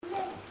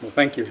Well,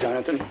 thank you,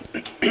 Jonathan.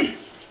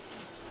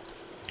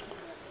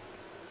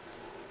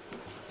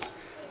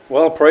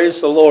 Well,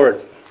 praise the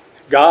Lord.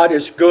 God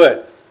is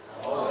good.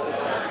 All the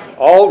time.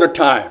 All the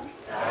time.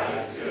 God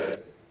is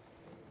good.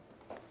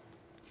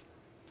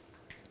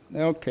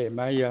 Okay,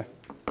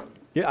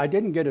 I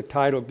didn't get a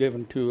title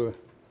given to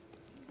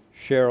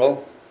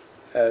Cheryl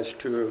as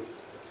to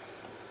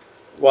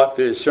what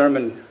the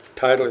sermon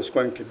title is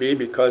going to be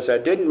because I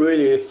didn't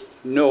really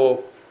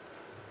know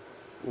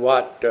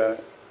what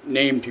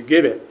name to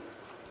give it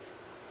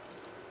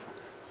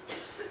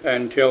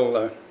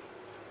until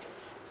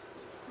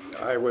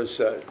I was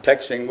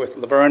texting with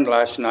Laverne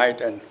last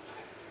night,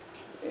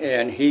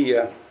 and he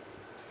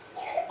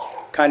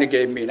kind of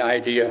gave me an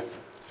idea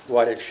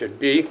what it should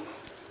be.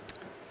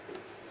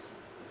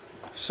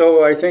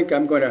 So I think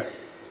I'm going to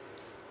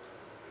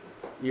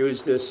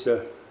use this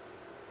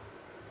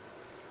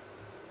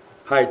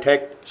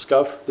high-tech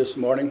stuff this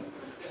morning.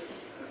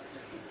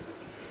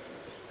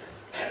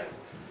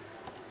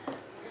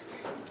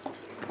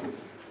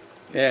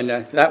 And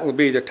that will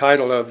be the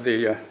title of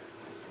the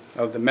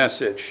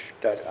message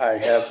that I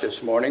have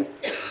this morning.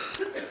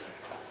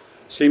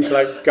 Seems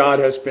like God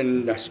has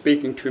been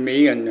speaking to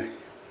me in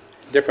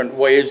different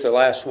ways the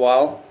last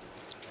while.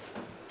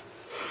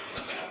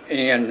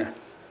 And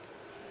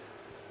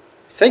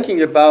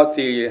thinking about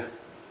the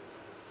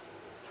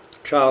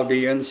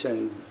Chaldeans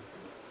and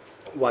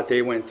what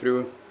they went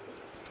through,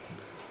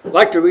 I'd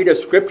like to read a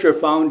scripture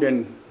found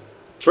in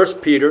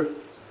 1 Peter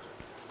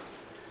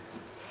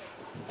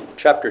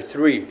chapter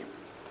 3.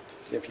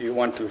 If you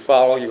want to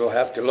follow, you'll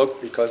have to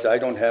look because I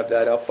don't have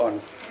that up on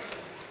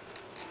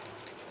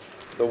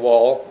the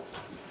wall.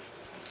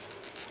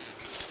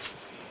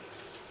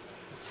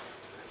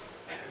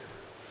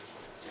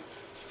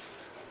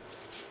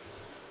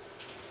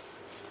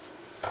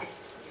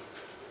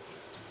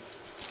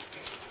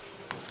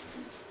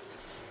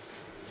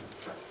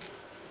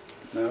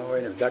 No, wait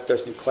a minute, that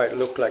doesn't quite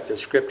look like the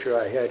scripture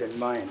I had in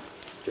mind.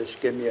 Just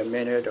give me a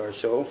minute or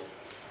so.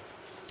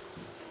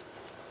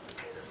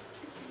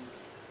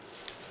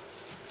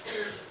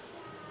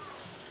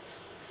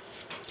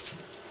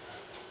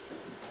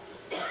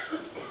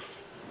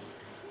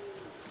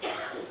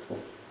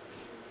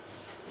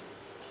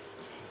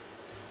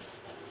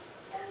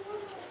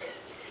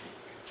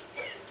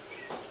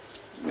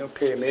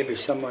 Okay, maybe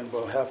someone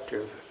will have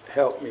to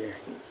help me.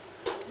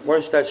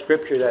 Where's that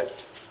scripture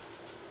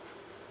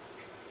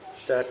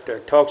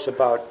that talks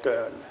about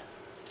the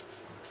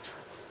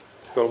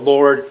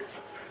Lord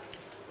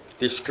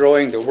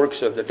destroying the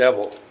works of the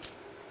devil?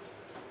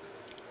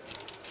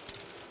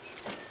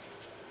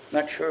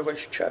 Not sure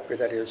which chapter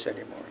that is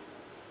anymore.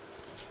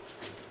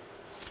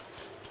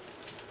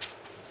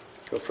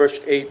 The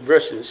first 8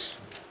 verses.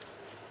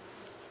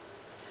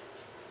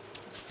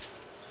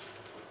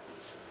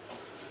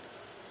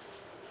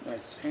 I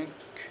think.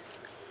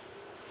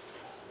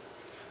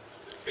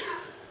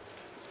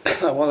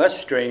 Well, that's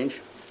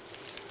strange.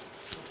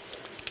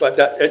 But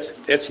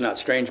it's not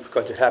strange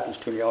because it happens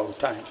to me all the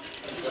time.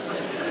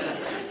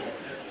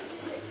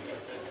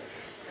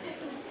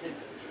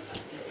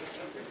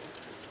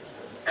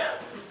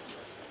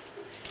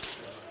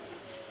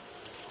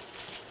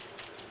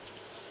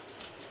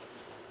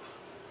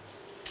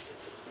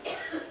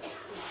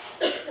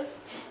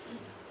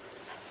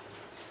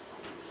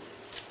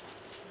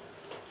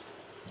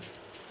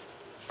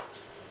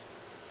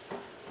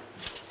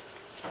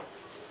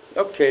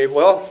 Okay,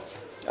 well,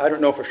 I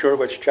don't know for sure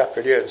which chapter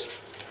it is,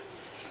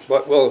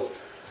 but we'll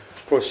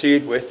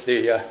proceed with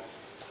the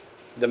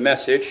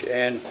message.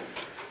 And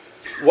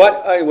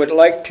what I would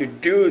like to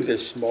do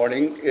this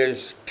morning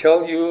is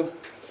tell you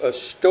a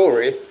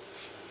story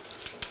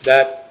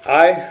that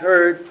I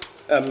heard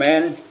a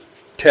man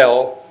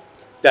tell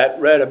that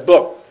read a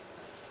book.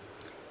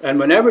 And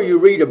whenever you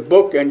read a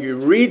book and you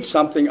read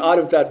something out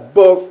of that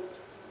book,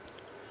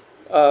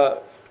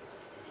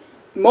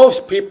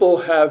 most people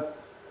have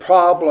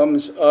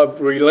problems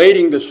of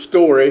relating the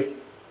story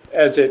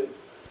as it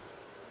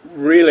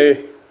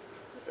really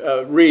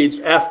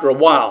reads after a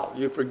while.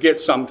 You forget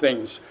some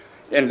things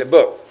in the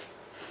book.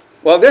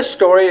 Well, this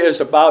story is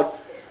about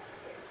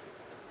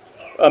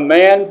a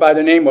man by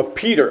the name of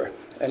Peter,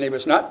 and he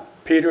was not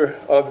Peter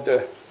of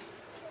the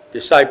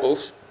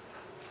disciples,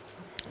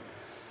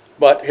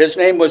 but his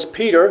name was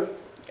Peter,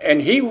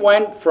 and he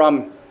went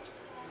from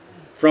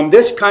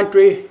this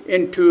country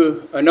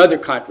into another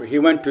country. He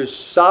went to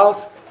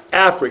South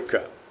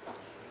Africa.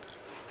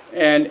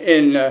 And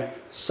in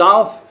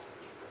South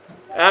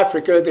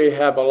Africa, they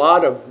have a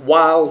lot of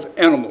wild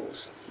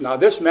animals. Now,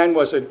 this man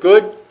was a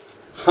good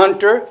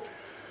hunter.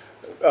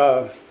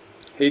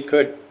 He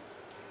could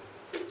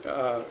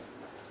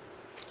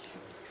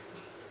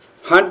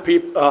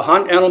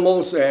hunt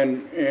animals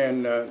and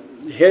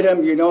hit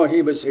them. You know,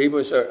 he was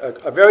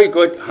a very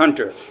good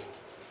hunter.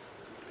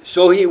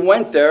 So he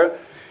went there,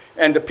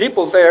 and the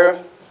people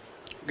there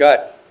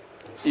got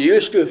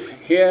used to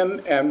him,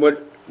 and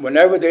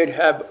whenever they'd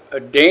have a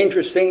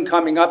dangerous thing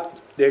coming up,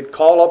 they'd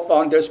call up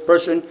on this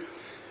person,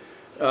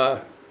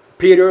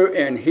 Peter,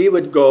 and he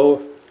would go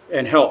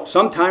and help.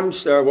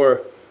 Sometimes there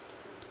were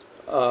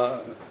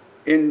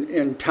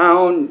in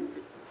town,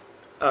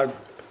 a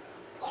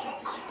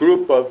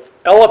group of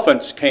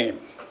elephants came,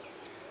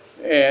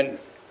 and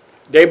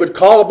they would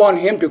call upon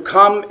him to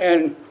come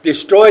and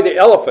destroy the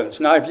elephants.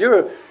 Now, if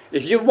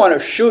you want to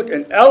shoot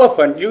an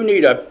elephant, you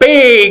need a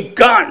big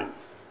gun,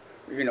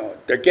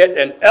 to get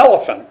an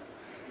elephant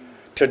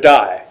to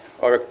die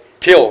or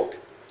killed.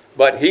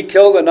 But he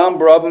killed a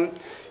number of them,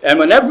 and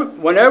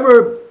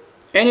whenever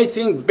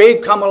anything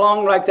big come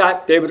along like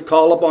that, they would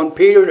call upon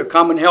Peter to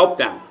come and help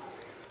them.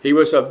 He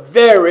was a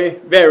very,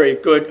 very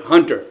good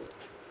hunter.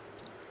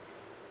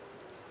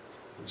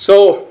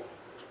 So,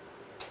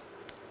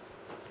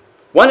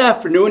 one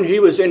afternoon he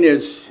was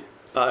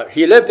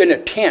he lived in a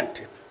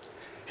tent.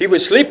 He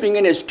was sleeping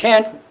in his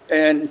tent,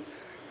 and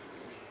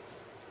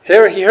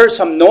here he heard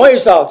some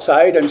noise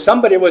outside, and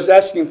somebody was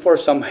asking for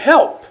some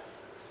help.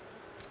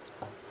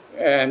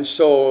 And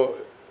so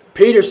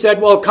Peter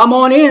said, well, come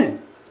on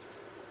in.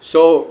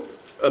 So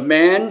a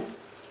man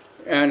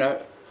and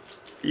a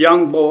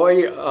young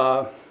boy,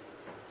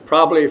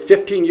 probably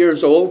 15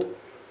 years old,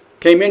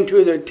 came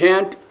into the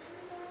tent,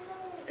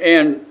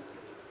 and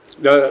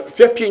the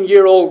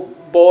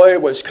 15-year-old boy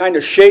was kind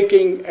of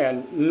shaking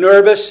and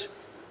nervous.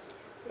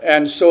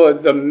 And so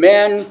the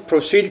man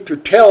proceeded to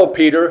tell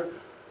Peter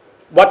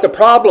what the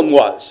problem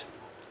was.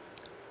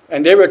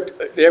 And they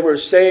were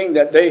saying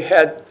that they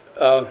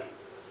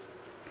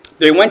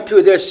went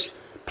to this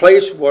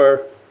place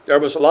where there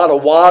was a lot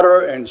of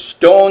water and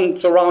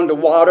stones around the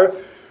water.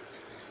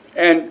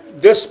 And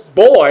this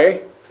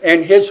boy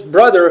and his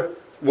brother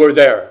were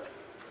there.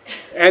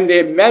 And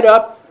they met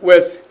up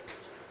with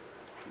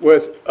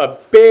a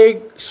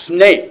big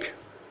snake.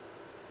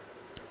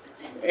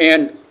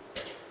 And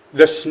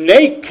the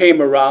snake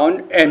came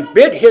around and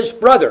bit his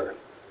brother.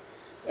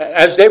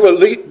 As they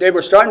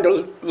were starting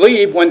to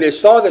leave when they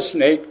saw the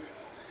snake,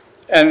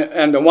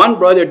 and the one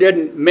brother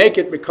didn't make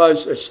it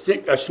because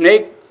a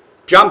snake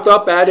jumped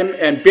up at him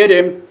and bit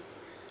him.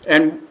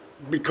 And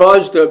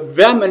because the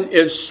venom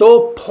is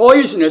so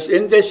poisonous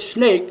in this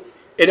snake,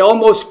 it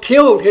almost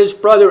killed his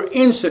brother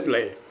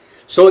instantly.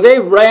 So they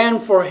ran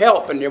for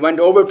help, and they went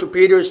over to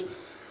Peter's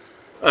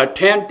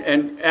tent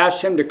and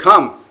asked him to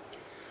come.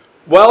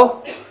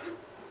 Well,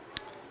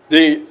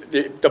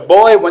 the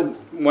boy,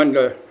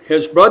 when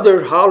his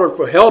brother hollered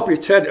for help,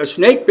 he said, a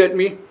snake bit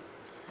me.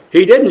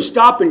 He didn't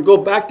stop and go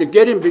back to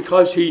get him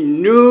because he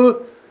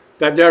knew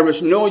that there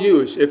was no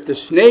use. If the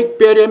snake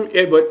bit him,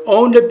 it would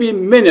only be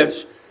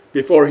minutes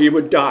before he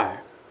would die.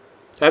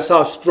 That's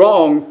how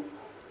strong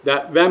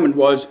that venom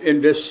was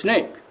in this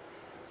snake.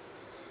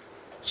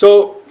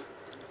 So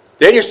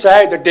they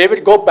decided that they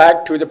would go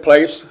back to the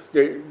place.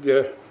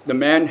 The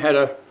man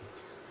had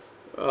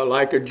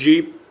like a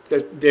Jeep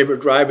that they were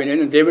driving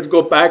in, and they would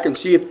go back and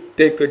see if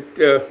they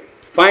could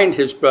find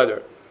his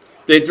brother.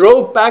 They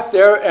drove back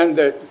there, and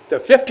the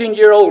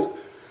 15-year-old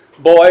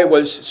boy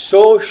was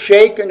so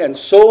shaken and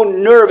so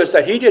nervous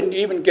that he didn't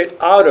even get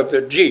out of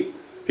the Jeep.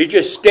 He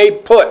just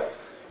stayed put.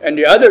 And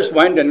the others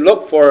went and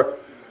looked for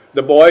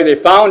the boy. They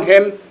found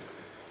him,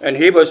 and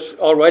he was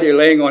already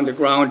laying on the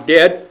ground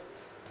dead.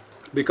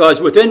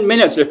 Because within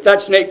minutes, if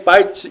that snake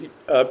bites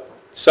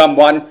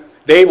someone,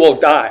 they will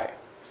die.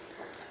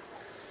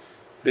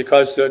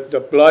 Because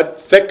the blood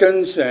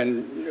thickens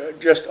and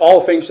just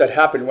all things that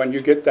happen when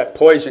you get that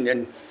poison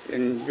in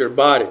your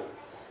body.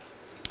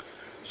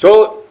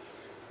 So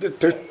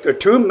the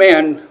two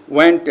men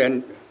went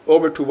and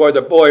over to where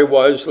the boy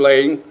was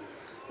laying,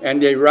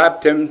 and they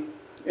wrapped him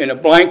in a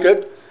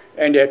blanket,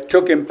 and they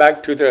took him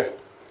back to the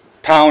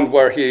town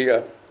where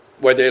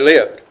they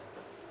lived.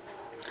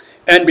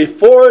 And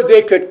before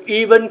they could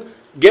even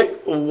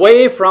get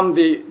away from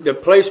the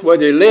place where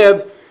they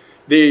lived,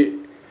 the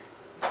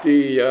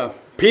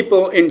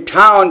people in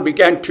town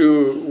began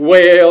to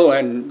wail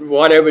and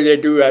whatever they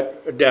do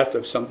at the death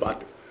of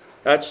somebody.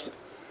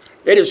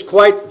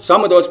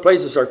 Some of those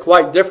places are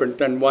quite different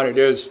than what it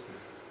is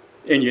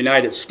in the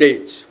United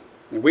States.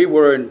 And we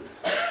were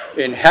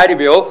in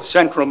Hattieville,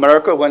 Central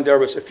America, when there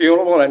was a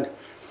funeral, and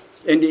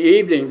in the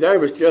evening there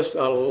was just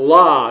a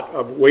lot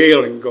of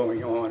wailing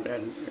going on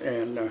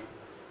and a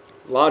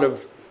lot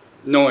of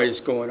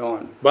noise going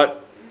on.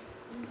 But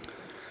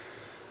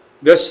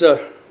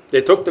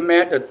they took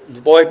the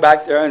boy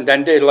back there, and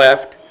then they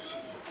left.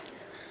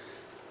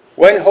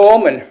 Went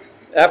home, and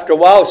after a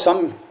while,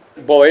 some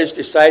boys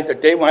decided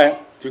that they wanted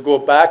to go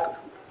back,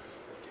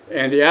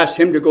 and they asked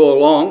him to go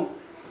along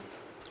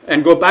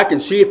and go back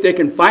and see if they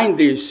can find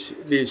these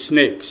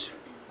snakes.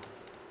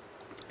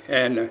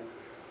 And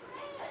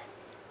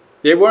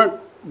they weren't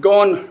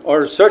going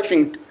or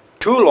searching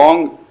too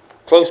long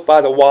close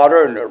by the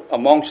water and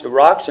amongst the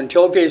rocks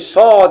until they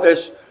saw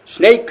this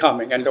snake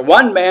coming. And the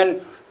one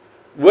man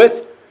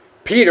with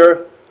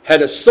Peter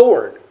had a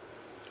sword.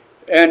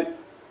 And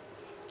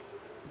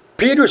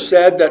Peter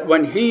said that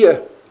when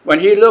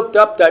he looked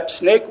up, that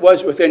snake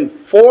was within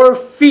 4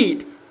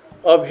 feet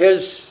of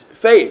his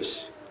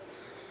face.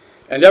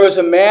 And there was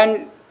a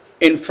man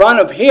in front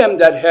of him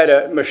that had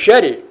a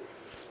machete.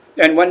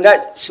 And when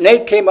that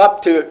snake came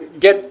up to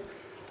get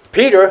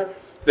Peter,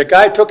 the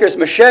guy took his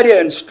machete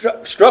and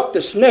struck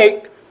the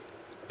snake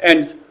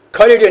and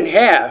cut it in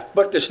half.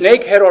 But the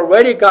snake had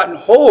already gotten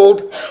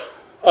hold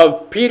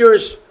of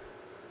Peter's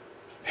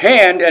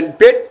hand and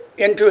bit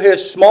into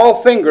his small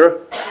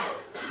finger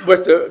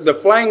with the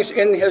fangs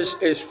in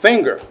his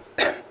finger.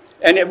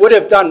 And it would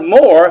have done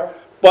more,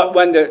 but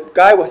when the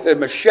guy with the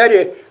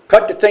machete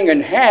cut the thing in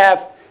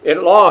half,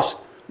 it lost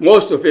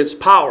most of its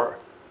power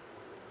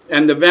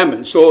and the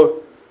venom.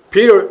 So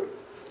Peter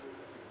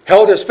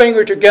held his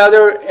finger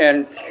together,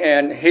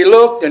 and he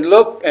looked and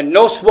looked, and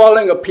no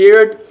swelling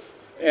appeared,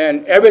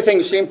 and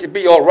everything seemed to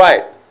be all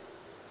right.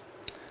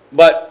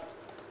 But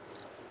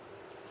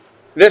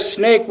this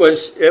snake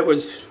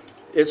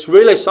it's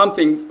really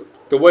something,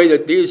 the way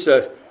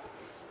that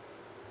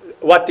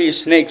what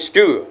these snakes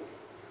do.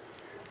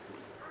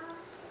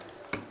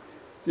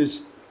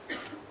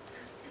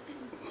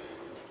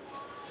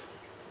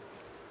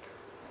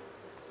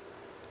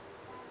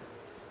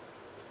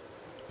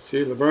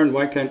 See, Laverne,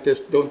 why don't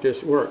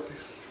this work?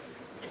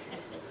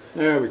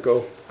 There we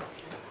go.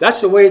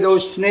 That's the way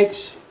those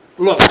snakes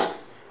look.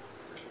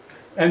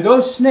 And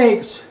those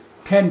snakes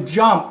can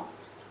jump.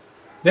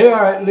 They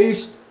are at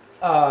least,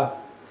 not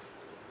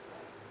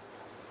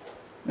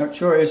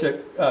sure, is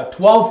it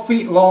 12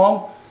 feet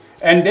long?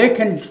 And they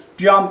can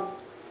jump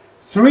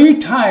 3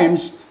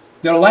 times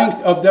the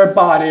length of their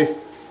body,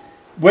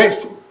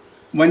 which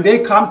when they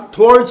come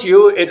towards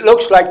you, it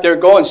looks like they're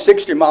going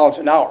 60 miles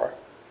an hour.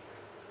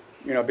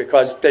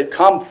 Because they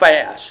come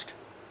fast.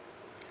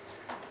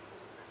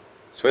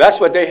 So that's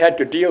what they had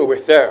to deal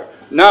with there.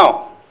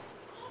 Now,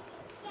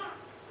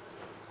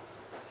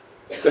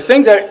 the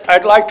thing that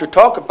I'd like to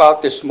talk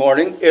about this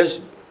morning is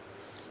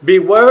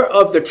beware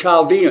of the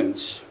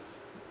Chaldeans.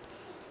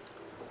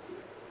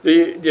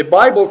 The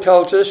Bible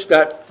tells us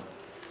that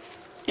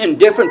in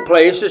different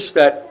places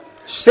that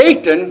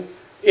Satan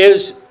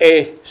is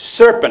a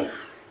serpent.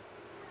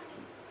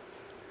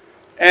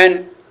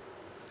 And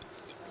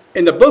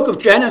in the book of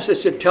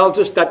Genesis, it tells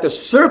us that the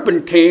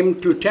serpent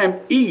came to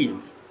tempt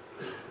Eve.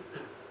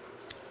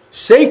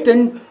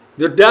 Satan,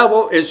 the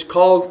devil, is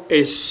called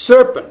a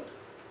serpent,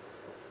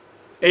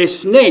 a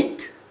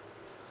snake.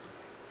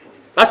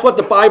 That's what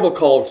the Bible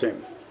calls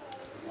him.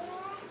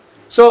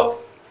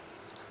 So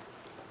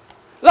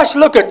let's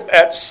look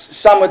at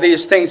some of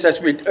these things as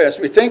we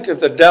think of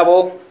the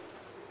devil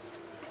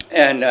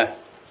and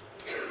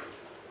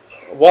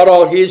what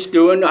all he's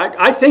doing.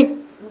 I think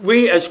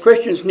we as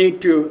Christians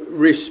need to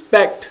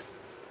respect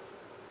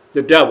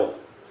the devil.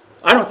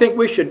 I don't think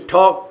we should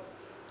talk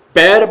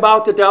bad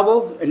about the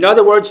devil. In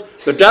other words,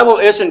 the devil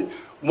isn't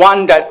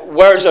one that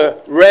wears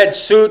a red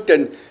suit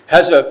and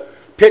has a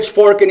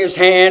pitchfork in his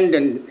hand.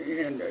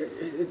 And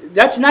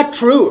that's not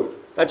true.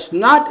 That's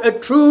not a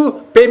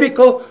true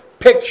biblical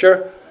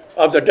picture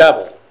of the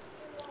devil.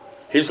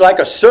 He's like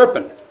a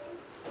serpent.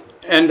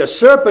 And the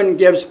serpent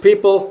gives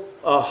people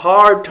a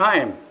hard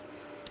time.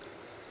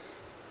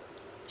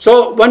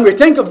 So when we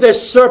think of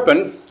this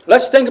serpent,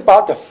 let's think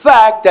about the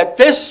fact that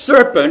this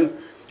serpent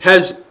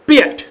has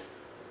bit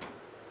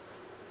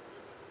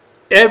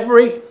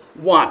every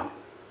one.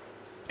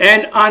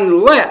 And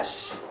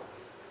unless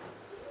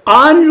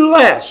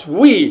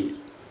we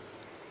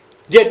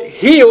get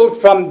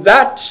healed from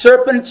that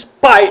serpent's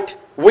bite,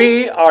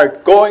 we are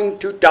going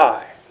to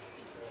die.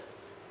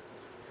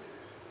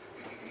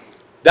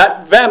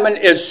 That venom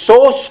is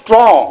so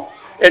strong,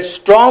 it's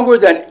stronger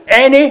than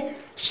any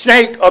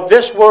snake of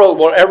this world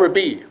will ever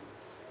be.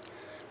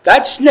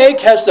 That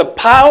snake has the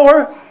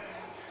power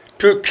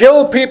to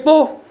kill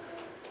people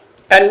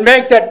and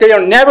make that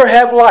they'll never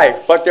have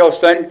life, but they'll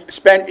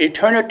spend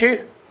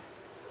eternity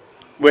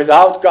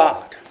without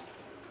God.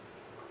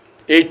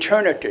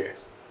 Eternity.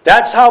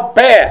 That's how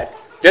bad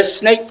this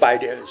snake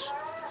bite is.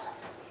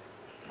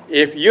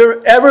 If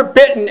you're ever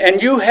bitten,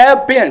 and you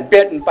have been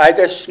bitten by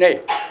this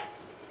snake,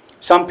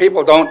 some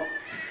people don't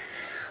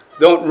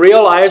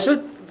realize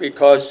it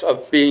because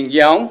of being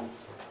young,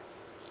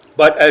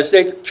 but as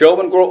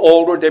children grow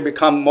older, they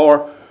become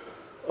more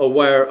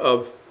aware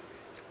of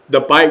the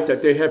bite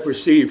that they have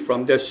received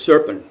from this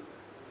serpent.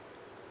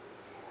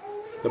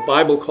 The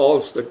Bible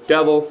calls the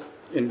devil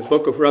in the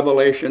book of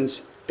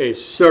Revelations a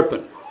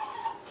serpent.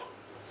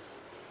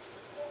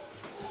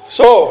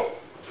 So,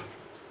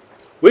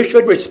 we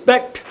should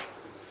respect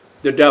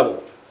the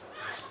devil.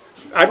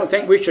 I don't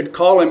think we should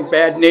call him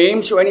bad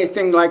names or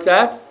anything like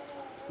that.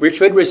 We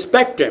should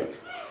respect him.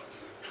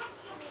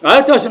 Now,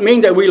 that doesn't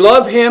mean that we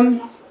love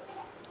him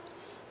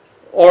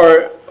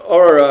or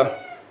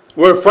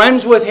we're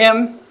friends with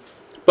him,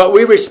 but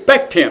we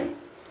respect him.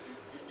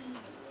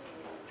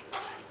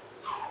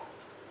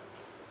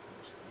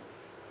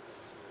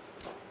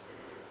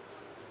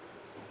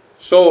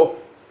 So,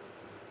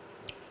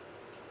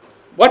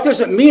 what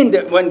does it mean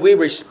that when we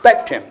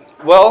respect him?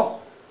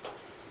 Well,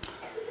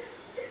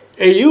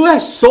 a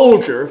U.S.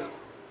 soldier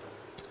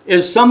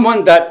is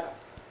someone that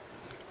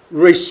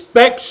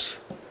respects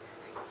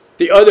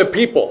the other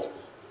people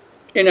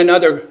in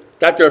another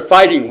that they're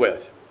fighting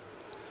with.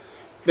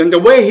 Then the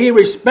way he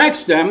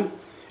respects them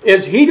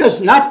is he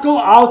does not go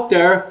out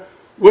there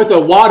with a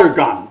water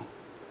gun.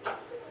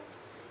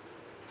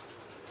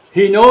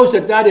 He knows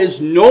that that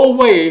is no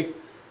way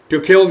to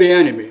kill the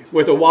enemy,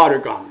 with a water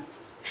gun.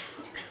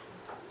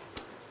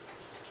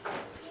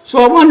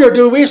 So I wonder,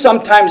 do we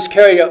sometimes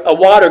carry a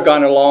water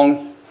gun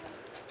along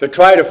to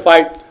try to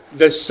fight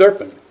this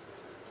serpent?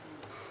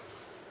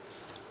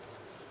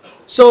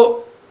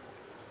 So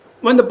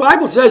when the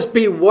Bible says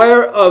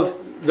beware of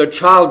the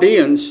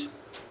Chaldeans,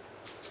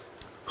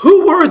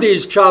 who were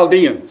these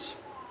Chaldeans?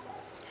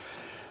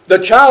 The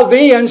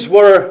Chaldeans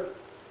were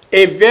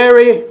a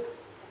very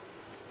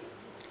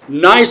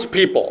nice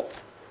people.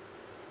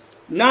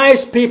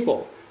 Nice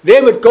people. They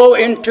would go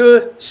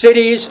into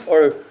cities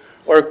or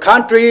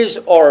countries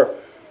or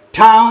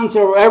towns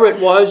or wherever it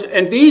was,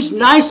 and these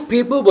nice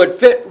people would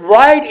fit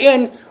right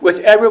in with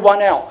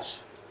everyone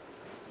else.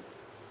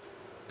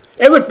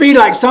 It would be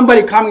like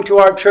somebody coming to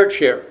our church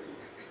here.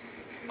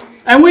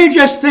 And we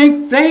just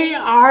think they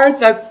are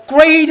the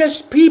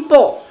greatest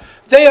people.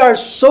 They are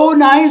so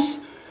nice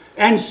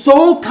and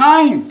so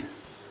kind.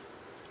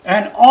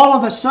 And all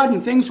of a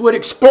sudden things would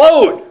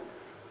explode.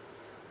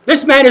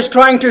 This man is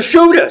trying to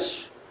shoot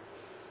us.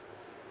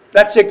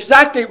 That's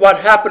exactly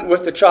what happened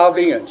with the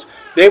Chaldeans.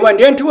 They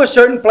went into a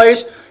certain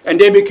place and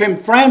they became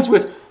friends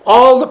with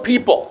all the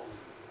people.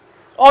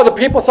 All the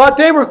people thought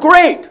they were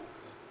great.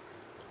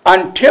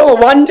 Until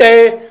one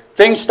day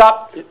things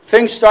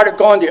started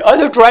going the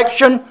other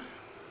direction,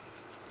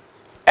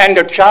 and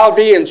the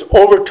Chaldeans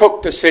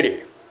overtook the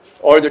city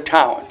or the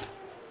town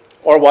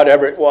or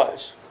whatever it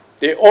was.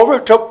 They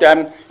overtook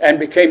them and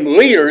became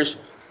leaders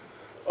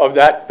of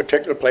that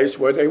particular place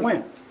where they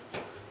went.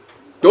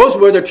 Those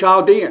were the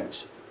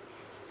Chaldeans.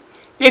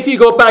 If you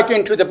go back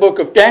into the book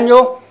of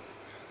Daniel,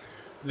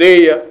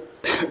 the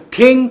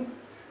king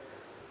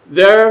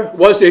there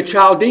was a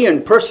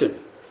Chaldean person.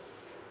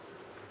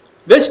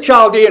 This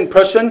Chaldean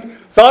person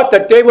thought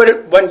that they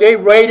would, when they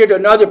raided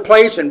another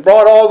place and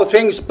brought all the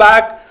things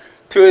back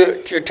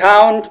to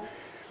town,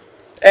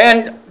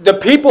 and the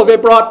people they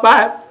brought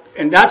back,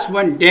 and that's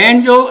when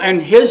Daniel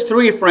and his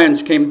 3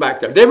 friends came back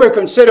there. They were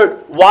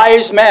considered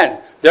wise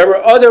men. There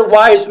were other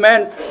wise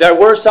men. There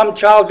were some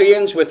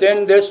Chaldeans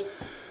within this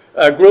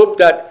group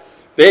that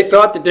they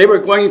thought that they were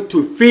going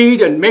to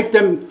feed and make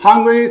them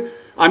hungry.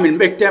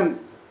 Make them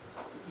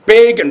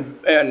big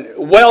and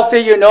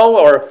wealthy,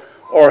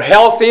 or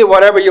healthy,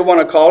 whatever you want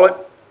to call it.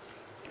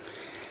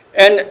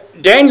 And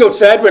Daniel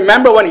said,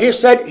 remember when he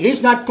said he's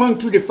not going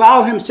to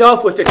defile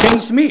himself with the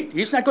king's meat.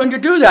 He's not going to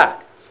do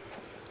that.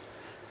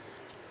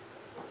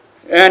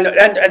 And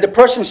the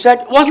person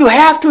said, well, you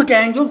have to,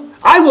 Daniel.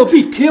 I will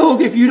be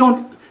killed if you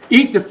don't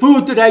eat the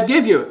food that I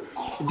give you.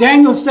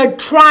 Daniel said,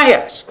 try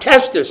us,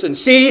 test us, and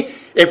see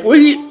if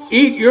we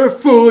eat your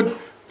food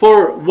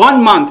for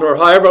 1 month or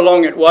however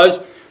long it was,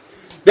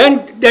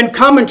 then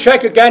come and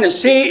check again and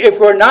see if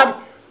we're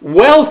not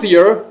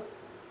wealthier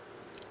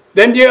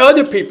than the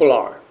other people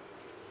are.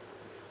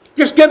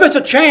 Just give us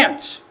a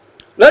chance.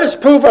 Let us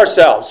prove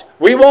ourselves.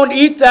 We won't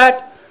eat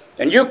that,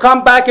 and you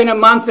come back in a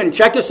month and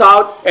check us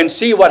out and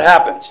see what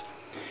happens.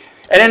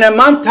 And in a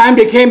month time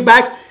they came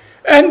back,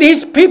 and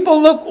these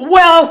people look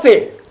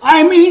wealthy.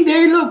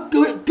 They look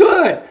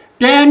good.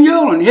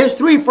 Daniel and his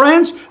 3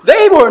 friends,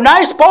 they were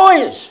nice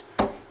boys.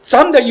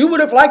 Some that you would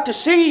have liked to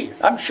see,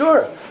 I'm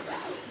sure.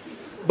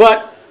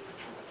 But,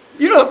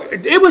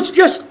 it was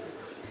just,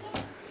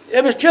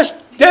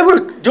 they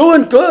were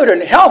doing good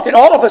and healthy. And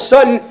all of a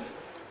sudden,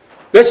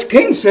 this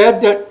king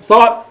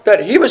thought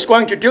that he was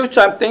going to do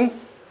something.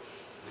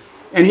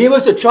 And he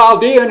was a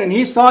Chaldean, and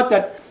he thought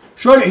that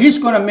surely he's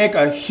going to make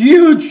a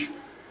huge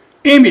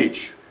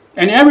image.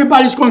 And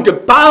everybody's going to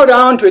bow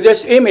down to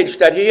this image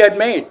that he had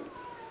made.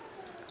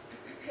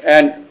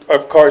 And,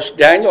 of course,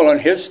 Daniel and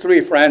his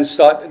 3 friends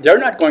thought they're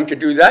not going to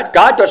do that.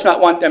 God does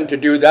not want them to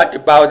do that, to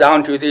bow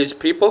down to these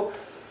people.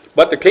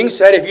 But the king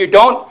said, if you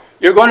don't,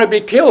 you're going to be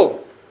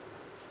killed.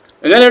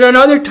 And then at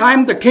another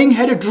time, the king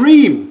had a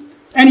dream.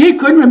 And he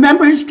couldn't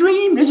remember his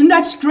dream. Isn't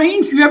that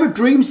strange? You ever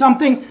dream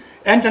something,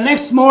 and the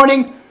next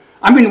morning,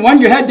 when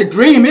you had the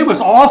dream, it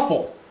was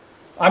awful.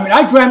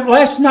 I dreamt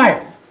last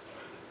night.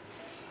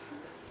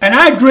 And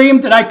I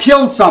dreamed that I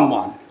killed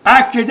someone.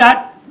 Actually,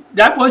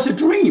 that was a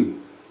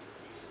dream.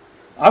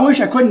 I wish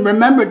I couldn't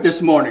remember it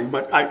this morning,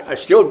 but I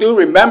still do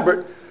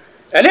remember it.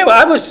 Anyway,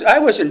 I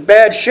was in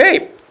bad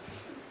shape.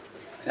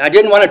 I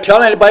didn't want to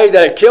tell anybody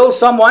that I killed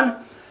someone.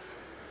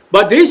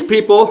 But these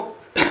people,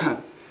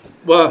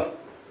 well,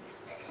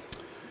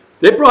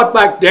 they brought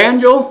back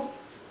Daniel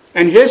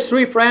and his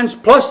 3 friends,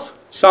 plus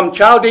some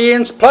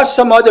Chaldeans, plus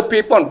some other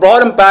people, and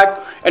brought them back.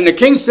 And the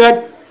king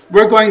said,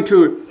 we're going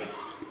to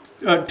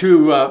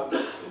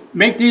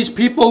make these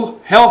people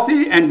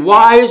healthy and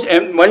wise,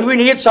 and when we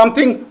need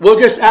something, we'll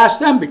just ask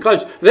them,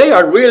 because they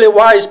are really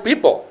wise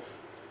people.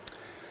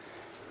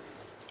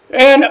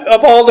 And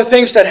of all the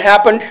things that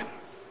happened,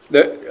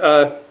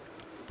 the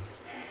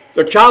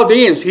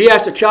Chaldeans, he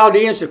asked the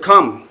Chaldeans to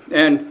come,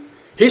 and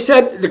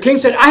the king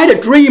said, I had a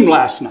dream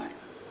last night,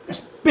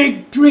 this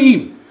big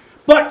dream,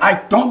 but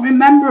I don't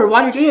remember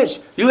what it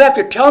is. You have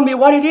to tell me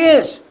what it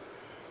is.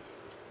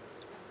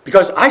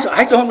 Because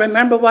I don't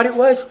remember what it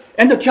was.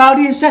 And the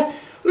Chaldean said,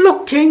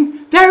 look,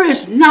 king, there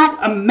is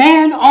not a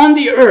man on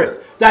the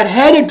earth that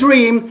had a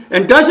dream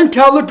and doesn't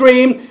tell the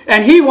dream,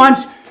 and he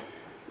wants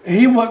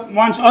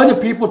other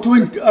people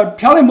to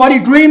tell him what he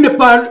dreamed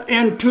about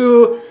and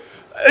to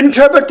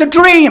interpret the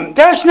dream.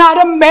 There's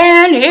not a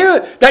man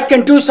here that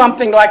can do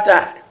something like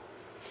that.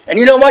 And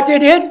you know what they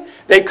did?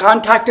 They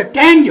contacted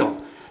Daniel.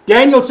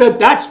 Daniel said,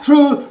 that's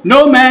true,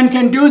 no man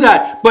can do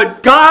that.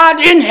 But God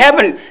in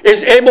heaven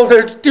is able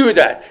to do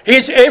that.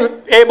 He's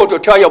able to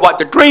tell you what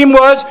the dream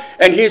was,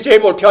 and he's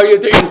able to tell you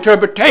the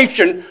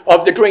interpretation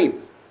of the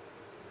dream.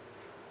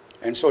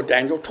 And so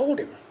Daniel told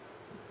him.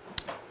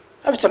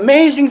 That was an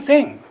amazing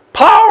thing.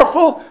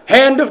 Powerful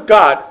hand of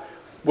God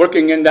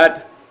working in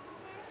that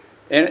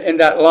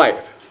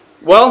life.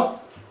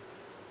 Well,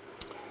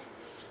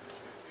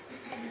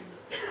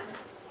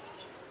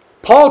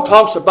 Paul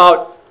talks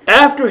about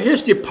after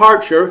his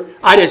departure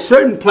at a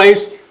certain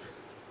place,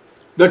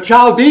 the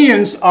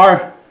Chaldeans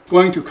are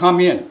going to come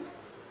in.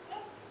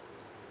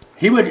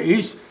 He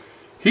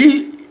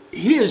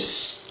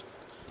is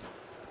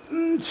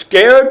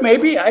scared,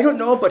 maybe, I don't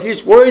know, but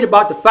he's worried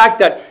about the fact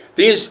that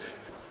these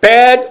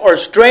bad or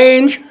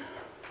strange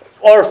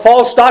or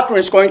false doctrine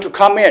is going to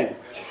come in.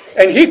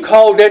 And he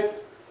called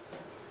it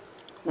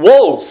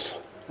wolves.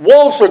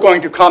 Wolves are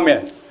going to come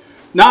in.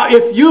 Now,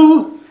 if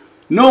you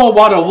know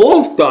what a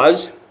wolf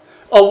does,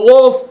 a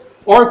wolf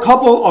or a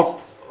couple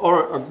of,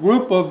 or a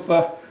group of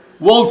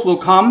wolves will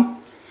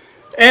come,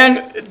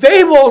 and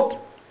they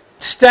will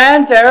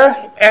stand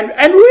there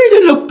and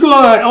really look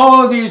good.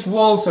 Oh, these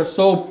wolves are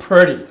so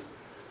pretty.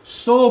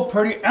 So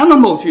pretty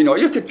animals, you know.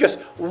 You could just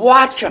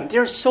watch them.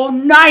 They're so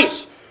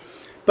nice.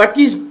 But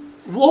these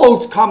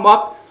wolves come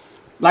up,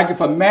 like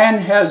if a man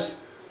has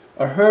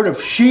a herd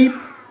of sheep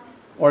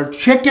or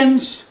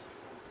chickens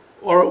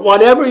or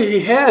whatever he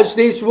has,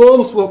 these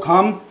wolves will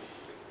come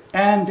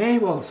and they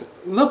will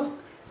look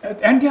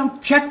and they'll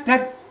check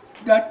that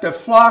the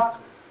flock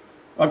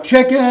of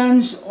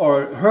chickens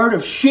or herd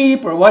of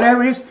sheep or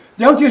whatever it is.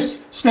 They'll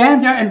just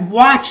stand there and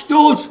watch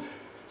those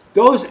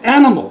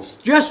animals.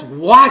 Just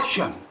watch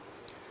them.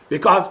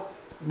 Because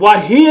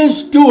what he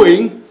is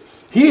doing,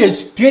 he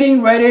is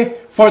getting ready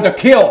for the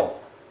kill.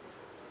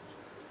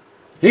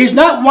 He's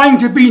not wanting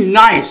to be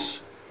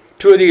nice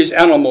to these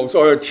animals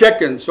or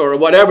chickens or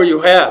whatever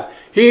you have.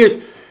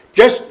 He's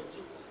just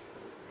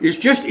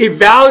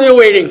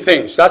evaluating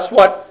things. That's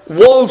what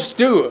wolves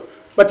do.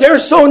 But they're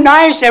so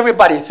nice,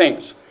 everybody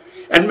thinks.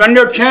 And when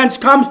their chance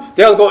comes,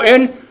 they'll go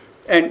in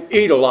and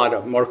eat a lot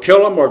of them, or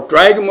kill them, or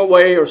drag them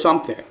away, or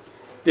something.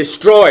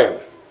 Destroy them.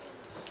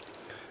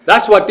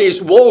 That's what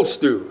these wolves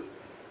do.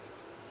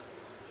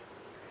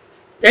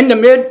 In the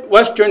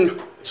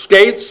Midwestern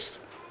states,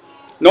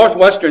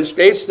 Northwestern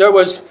states,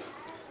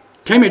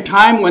 came a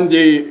time when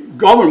the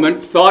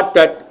government thought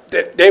that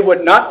they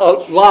would not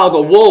allow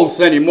the wolves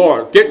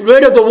anymore. Get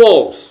rid of the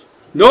wolves.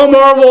 No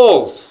more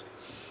wolves.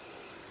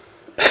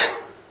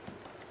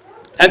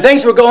 And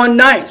things were going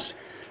nice.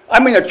 I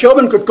mean, the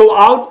children could go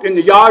out in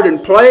the yard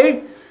and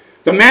play.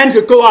 The men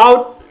could go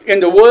out in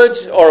the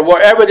woods or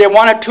wherever they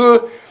wanted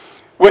to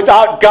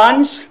without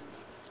guns.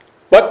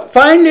 But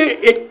finally,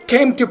 it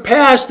came to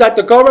pass that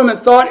the government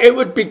thought it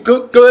would be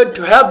good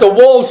to have the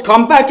wolves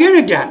come back in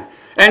again.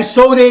 And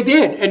so they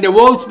did. And the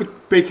wolves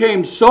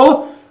became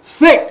so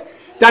thick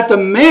that the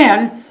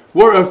men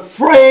were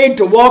afraid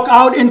to walk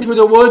out into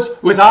the woods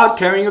without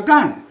carrying a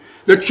gun.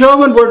 The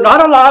children were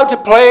not allowed to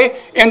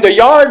play in the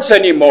yards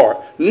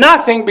anymore.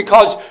 Nothing,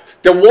 because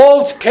the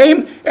wolves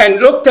came and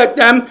looked at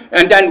them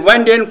and then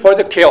went in for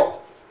the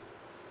kill.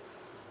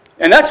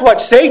 And that's what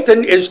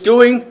Satan is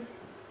doing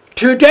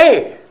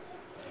today.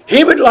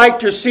 He would like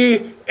to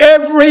see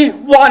every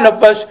one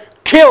of us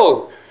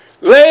killed,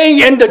 laying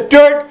in the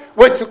dirt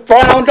with the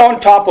ground on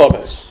top of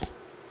us.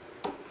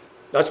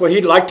 That's what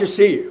he'd like to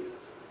see.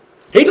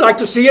 He'd like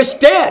to see us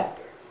dead.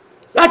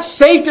 That's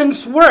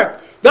Satan's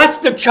work. That's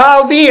the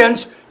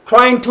Chaldeans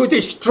trying to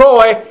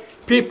destroy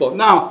people.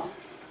 Now,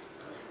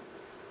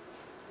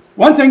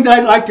 one thing that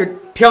I'd like to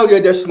tell you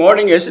this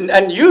morning is,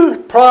 and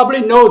you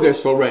probably know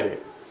this already,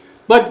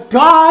 but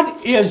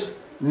God is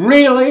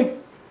really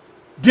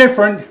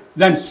different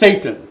than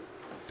Satan.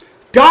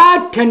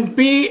 God can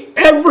be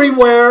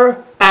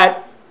everywhere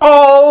at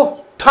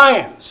all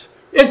times.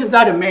 Isn't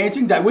that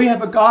amazing that we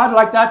have a God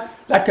like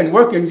that can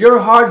work in your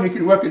heart, he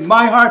can work in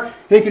my heart,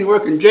 he can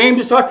work in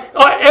James's heart,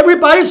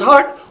 everybody's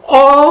heart,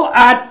 all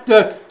at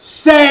the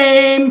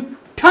same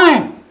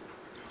time.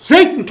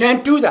 Satan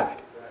can't do that.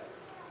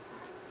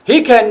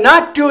 He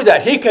cannot do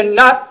that. He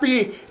cannot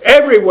be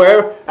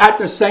everywhere at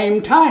the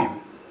same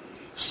time.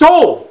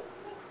 So,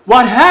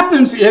 what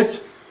happens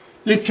is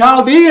the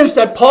Chaldeans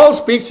that Paul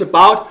speaks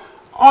about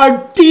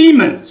are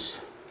demons.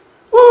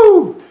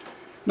 Woo!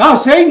 Now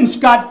Satan's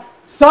got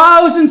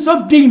thousands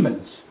of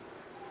demons.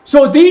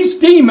 So these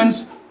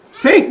demons,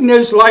 Satan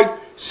is like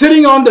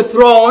sitting on the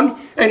throne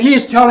and he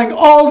is telling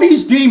all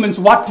these demons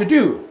what to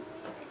do.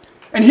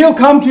 And he'll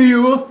come to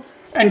you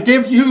and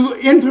give you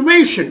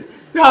information.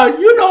 Now,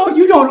 you know,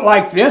 you don't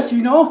like this,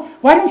 you know.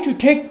 why don't you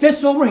take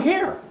this over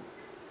here?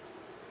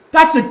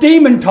 That's a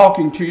demon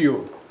talking to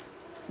you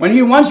when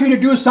he wants you to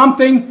do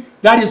something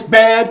that is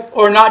bad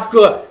or not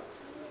good.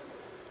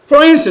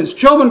 For instance,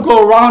 children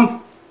go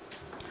around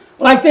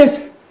like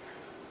this.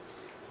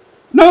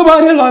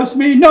 Nobody loves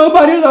me,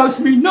 nobody loves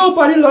me,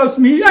 nobody loves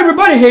me,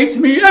 everybody hates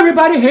me,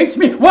 everybody hates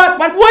me. What?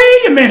 But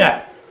wait a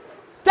minute.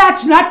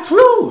 That's not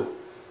true.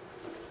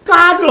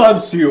 God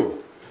loves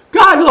you.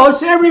 God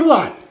loves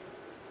everyone.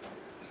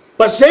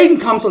 But Satan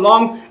comes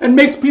along and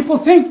makes people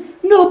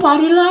think,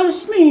 nobody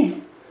loves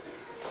me.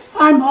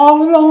 I'm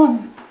all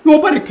alone.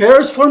 Nobody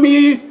cares for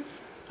me.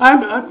 I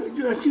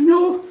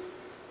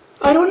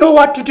don't know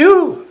what to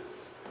do.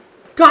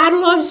 God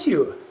loves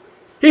you.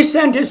 He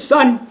sent his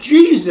son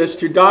Jesus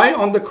to die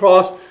on the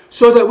cross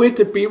so that we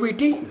could be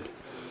redeemed.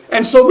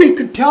 And so we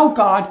could tell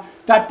God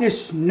that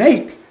this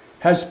snake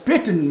has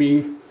bitten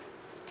me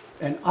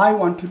and I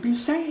want to be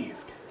saved.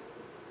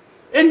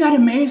 Isn't that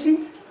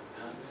amazing?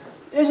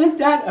 Isn't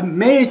that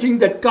amazing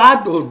that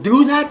God will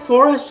do that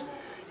for us?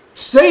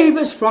 Save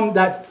us from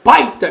that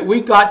bite that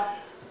we got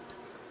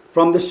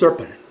from the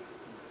serpent.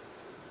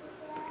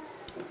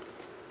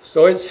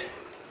 So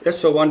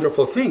it's a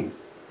wonderful thing.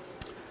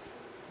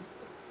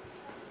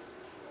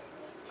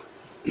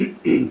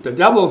 The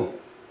devil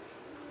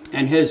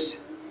and his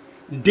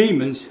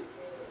demons,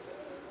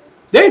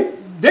 they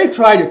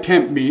try to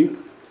tempt me.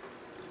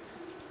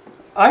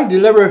 I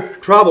deliver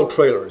travel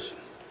trailers.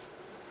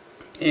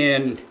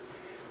 And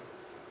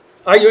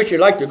I usually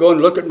like to go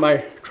and look at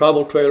my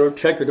travel trailer,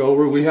 check it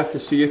over. We have to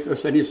see if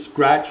there's any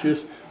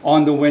scratches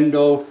on the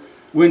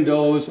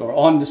windows or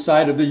on the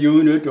side of the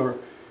unit, or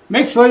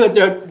make sure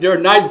that they're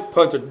nice,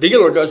 because the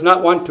dealer does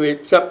not want to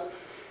accept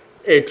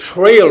a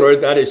trailer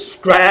that is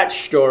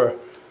scratched or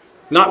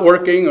not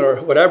working or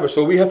whatever.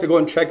 So we have to go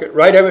and check it,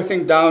 write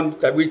everything down,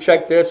 that we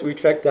check this, we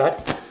check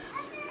that.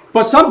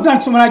 But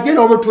sometimes when I get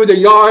over to the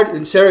yard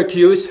in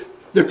Syracuse,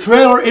 the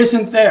trailer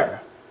isn't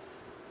there.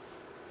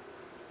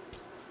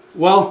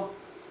 Well,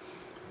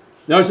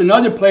 there's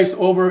another place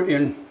over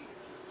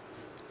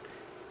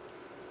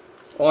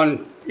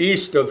on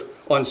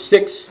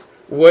 6,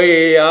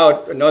 way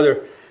out,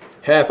 another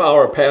half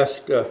hour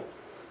past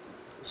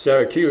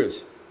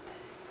Syracuse.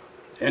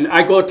 And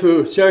I go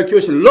to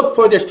Syracuse and look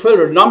for this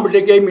trailer number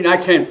they gave me, and I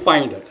can't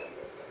find it.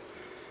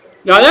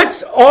 Now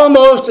that's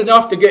almost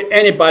enough to get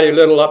anybody a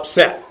little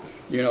upset,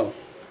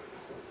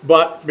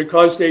 But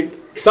because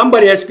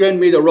somebody has given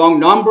me the wrong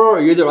number, or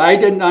either I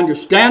didn't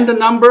understand the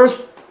number,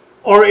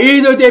 or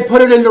either they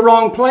put it in the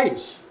wrong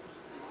place.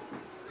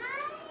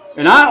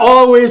 And I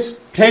always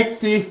take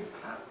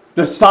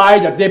the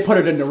side that they put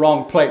it in the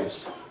wrong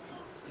place.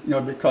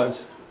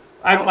 Because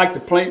I don't like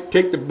to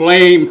take the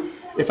blame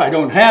if I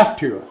don't have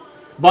to.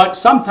 But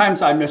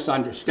sometimes I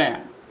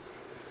misunderstand.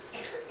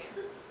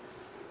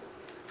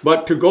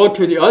 But to go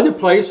to the other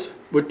place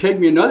would take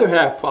me another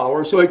half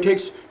hour, so it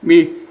takes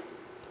me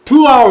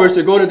 2 hours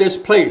to go to this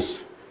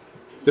place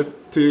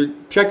to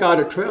check out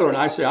a trailer. And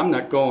I say, I'm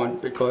not going,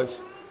 because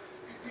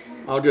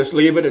I'll just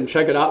leave it and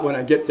check it out when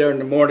I get there in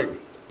the morning.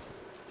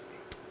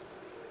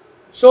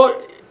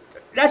 So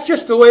that's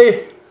just the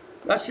way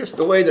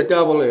the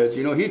devil is.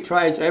 He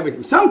tries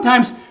everything.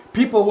 Sometimes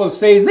people will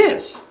say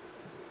this: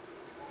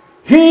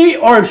 he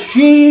or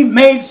she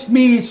makes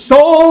me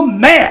so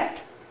mad.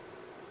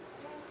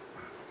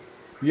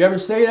 You ever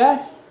say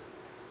that?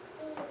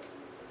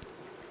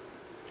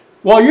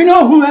 Well, you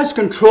know who has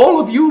control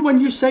of you when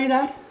you say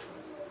that?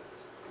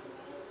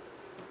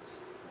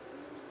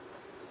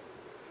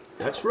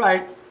 That's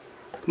right.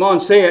 Come on,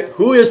 say it.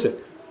 Who is it?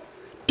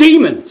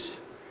 Demons.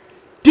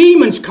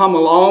 Demons come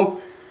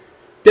along.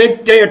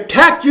 They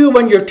attack you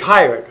when you're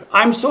tired.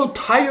 I'm so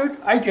tired,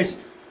 I just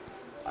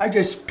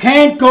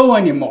can't go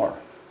anymore.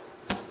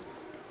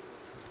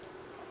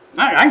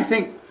 I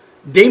think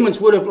demons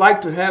would have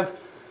liked to have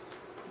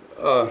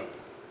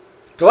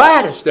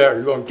Gladys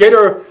there. Get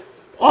her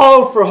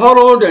all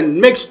huddled and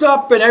mixed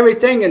up and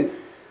everything,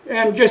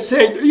 and just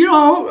say,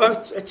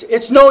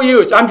 it's no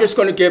use. I'm just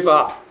going to give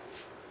up.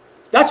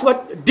 That's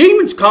what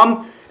demons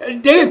come.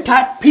 They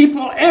attack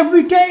people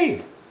every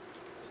day.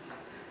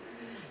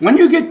 When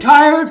you get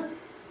tired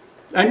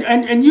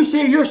and you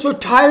say you're so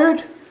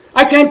tired,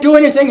 I can't do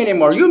anything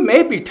anymore. You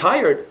may be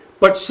tired,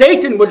 but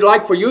Satan would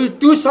like for you to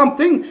do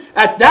something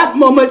at that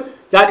moment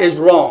that is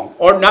wrong.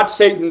 Or not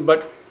Satan,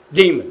 but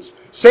demons.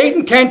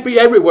 Satan can't be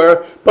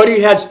everywhere, but he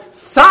has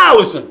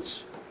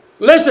thousands.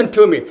 Listen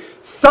to me.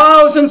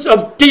 Thousands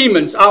of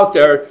demons out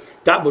there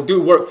that will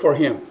do work for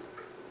him.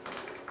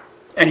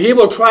 And he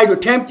will try to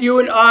tempt you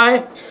and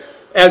I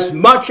as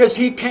much as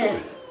he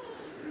can.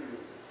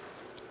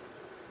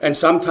 And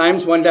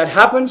sometimes when that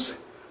happens,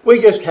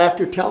 we just have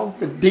to tell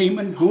the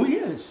demon who he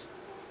is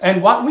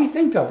and what we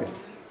think of him.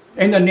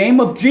 In the name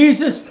of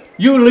Jesus,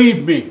 you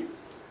leave me.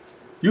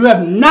 You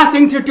have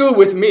nothing to do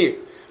with me.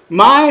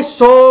 My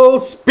soul,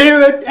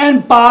 spirit,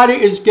 and body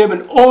is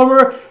given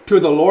over to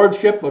the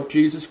lordship of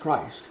Jesus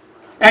Christ.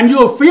 And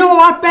you'll feel a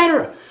lot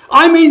better.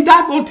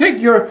 That will take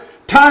your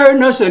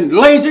tiredness and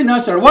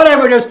laziness or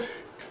whatever it is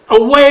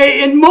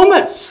away in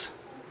moments.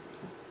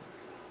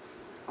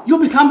 You'll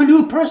become a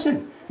new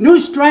person, new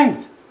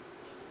strength,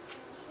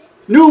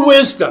 new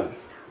wisdom.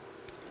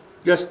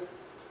 Just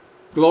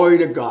glory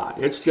to God.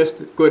 It's just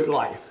a good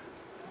life.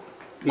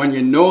 When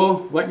you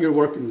know what you're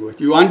working with,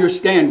 you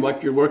understand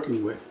what you're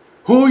working with,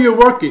 who you're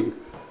working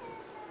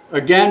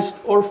against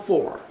or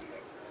for.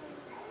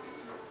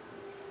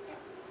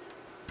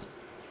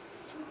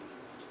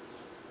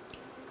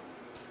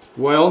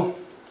 Well,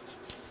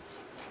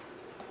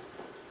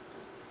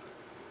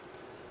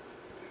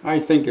 I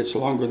think it's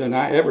longer than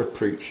I ever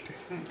preached.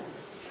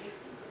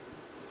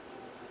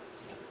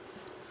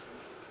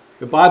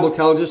 The Bible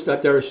tells us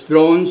that there is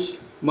thrones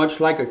much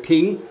like a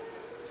king,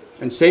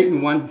 and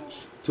Satan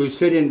wants to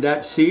sit in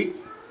that seat.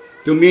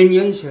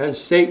 Dominions has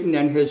Satan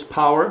and his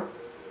power.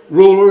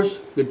 Rulers,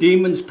 the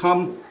demons,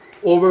 come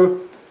over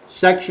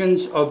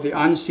sections of the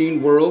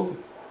unseen world.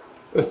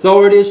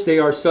 Authorities, they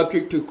are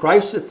subject to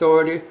Christ's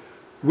authority.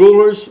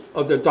 Rulers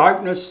of the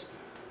darkness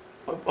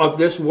of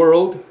this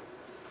world.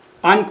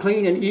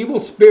 Unclean and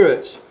evil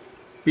spirits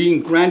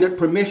being granted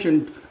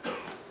permission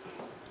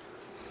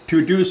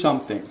to do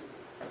something.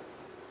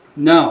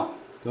 Now,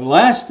 the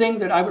last thing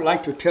that I would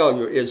like to tell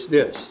you is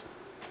this.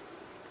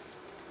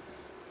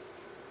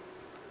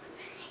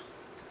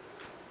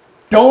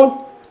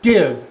 Don't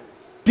give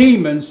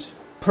demons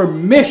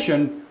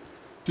permission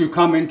to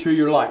come into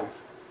your life.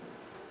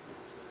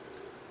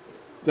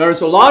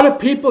 There's a lot of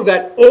people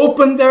that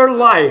open their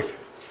life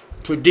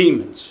to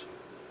demons.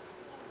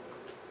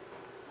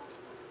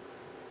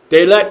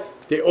 They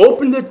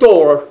open the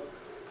door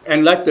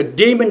and let the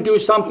demon do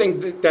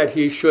something that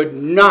he should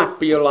not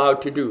be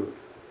allowed to do.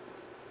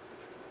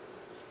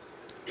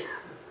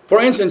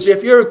 For instance,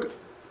 if you're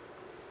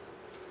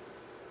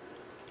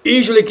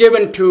easily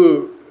given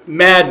to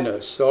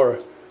madness or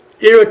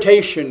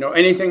irritation or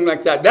anything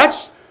like that,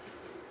 that's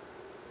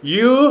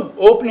you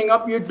opening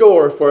up your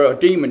door for a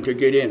demon to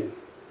get in.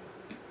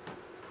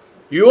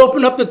 You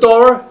open up the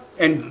door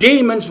and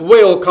demons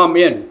will come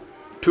in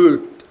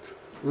to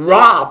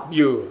rob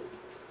you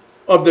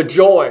of the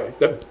joy,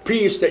 the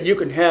peace that you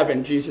can have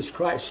in Jesus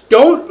Christ.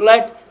 Don't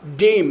let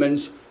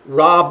demons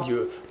rob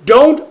you.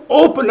 Don't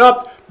open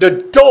up the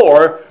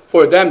door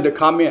for them to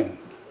come in.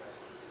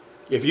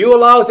 If you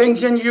allow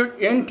things in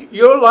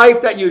your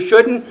life that you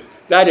shouldn't,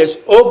 that is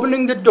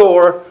opening the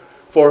door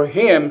for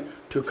him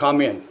to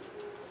come in.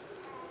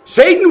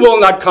 Satan will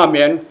not come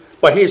in,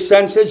 but he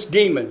sends his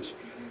demons.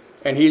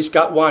 And he's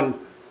got one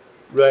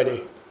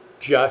ready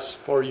just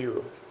for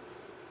you.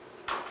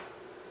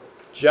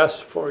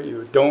 Just for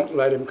you. Don't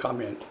let him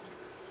come in.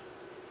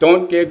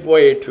 Don't give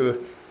way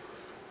to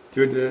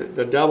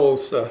the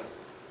devil's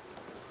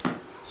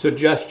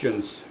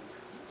suggestions.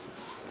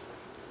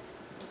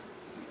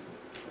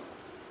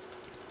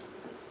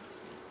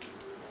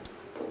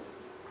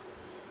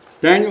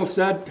 Daniel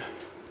said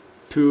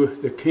to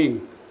the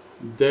king,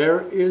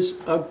 "There is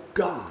a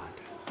God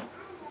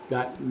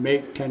that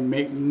can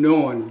make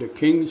known the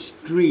king's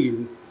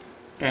dream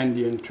and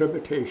the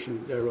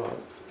interpretation thereof."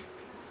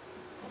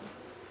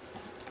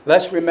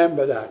 Let's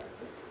remember that.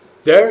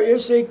 There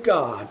is a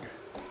God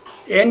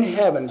in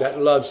heaven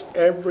that loves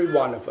every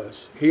one of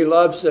us. He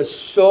loves us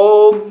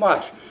so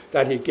much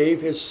that he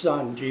gave his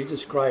son,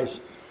 Jesus Christ,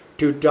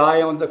 to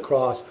die on the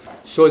cross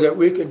so that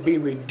we could be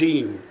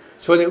redeemed,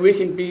 so that we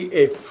can be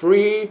a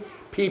free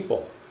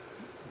people.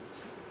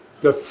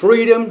 The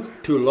freedom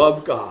to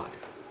love God.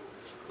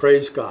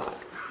 Praise God.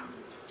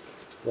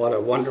 What a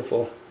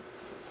wonderful,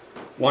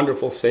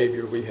 wonderful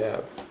Savior we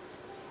have.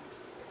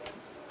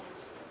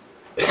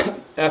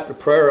 After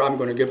prayer, I'm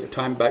going to give the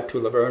time back to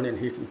Laverne and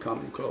he can come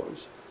and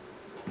close.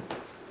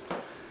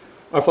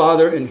 Our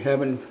Father in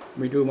heaven,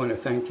 we do want to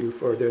thank you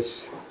for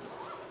this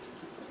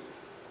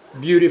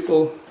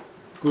beautiful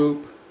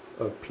group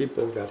of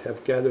people that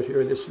have gathered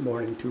here this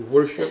morning to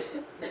worship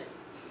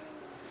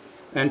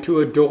and to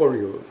adore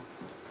you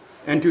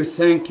and to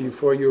thank you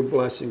for your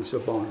blessings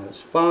upon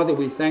us. Father,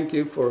 we thank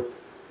you for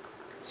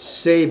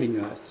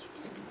saving us.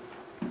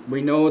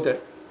 We know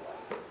that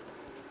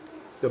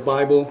the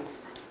Bible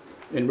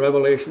in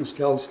Revelations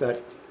talks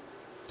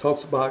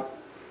about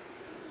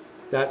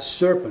that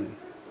serpent,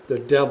 the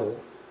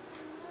devil.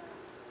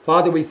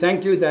 Father, we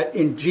thank you that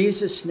in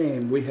Jesus'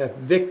 name we have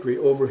victory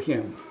over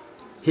him.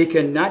 He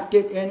cannot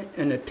get in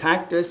and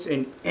attack us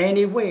in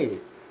any way,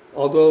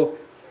 although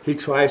he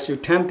tries to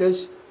tempt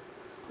us.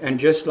 And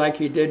just like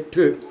he did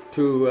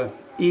to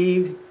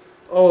Eve,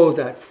 oh,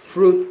 that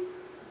fruit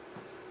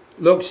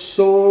looks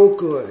so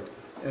good.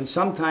 And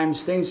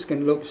sometimes things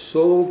can look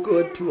so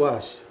good to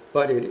us,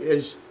 but it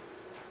is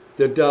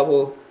the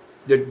devil,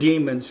 the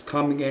demons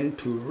coming in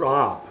to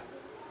rob,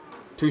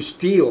 to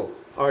steal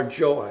our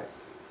joy,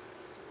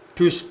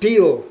 to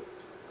steal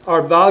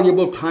our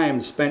valuable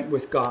time spent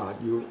with God,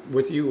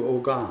 with you, O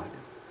God.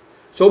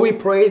 So we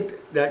pray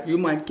that you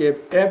might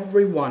give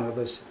every one of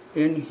us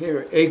in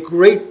here a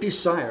great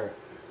desire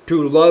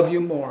to love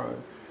you more,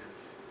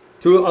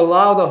 to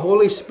allow the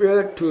Holy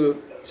Spirit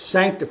to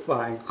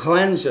sanctify,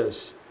 cleanse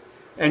us,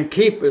 and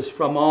keep us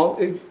from all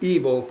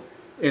evil.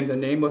 In the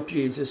name of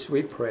Jesus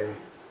we pray.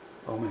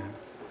 Amen.